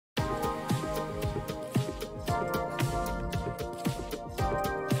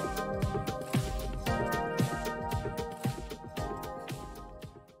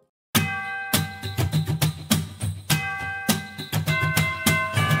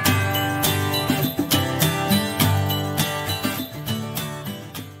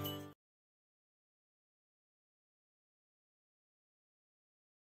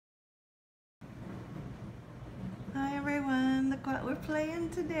we're playing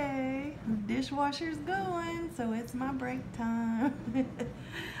today. The dishwasher's going, so it's my break time.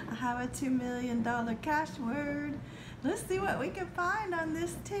 I have a $2 million cash word. Let's see what we can find on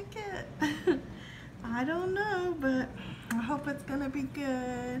this ticket. I don't know, but I hope it's gonna be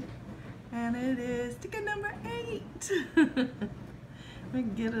good. And it is ticket number 8. We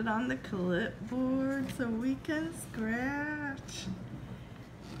get it on the clipboard so we can scratch.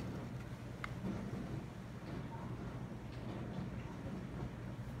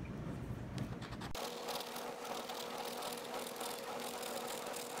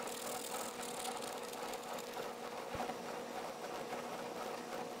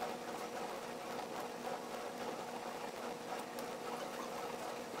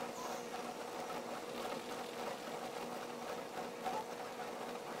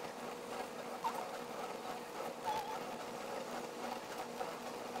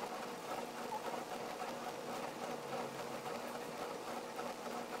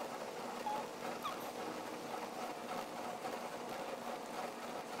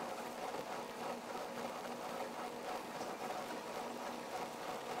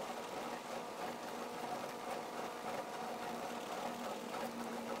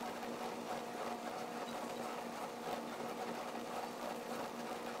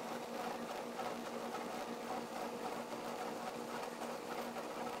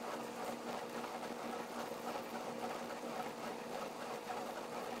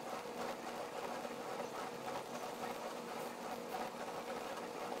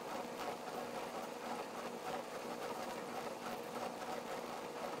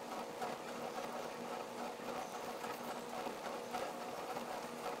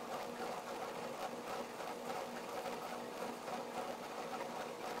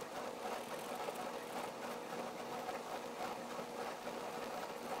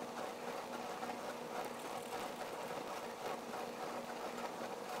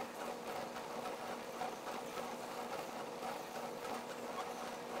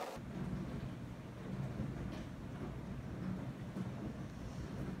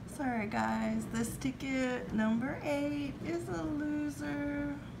 Sorry guys, this ticket number 8 is a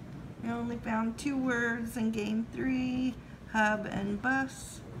loser. We only found 2 words in game 3, hub and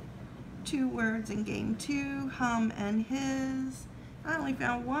bus. 2 words in game 2, hum and his. I only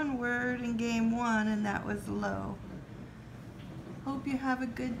found 1 word in game 1, and that was low. Hope you have a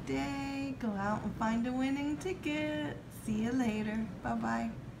good day. Go out and find a winning ticket. See you later. Bye-bye.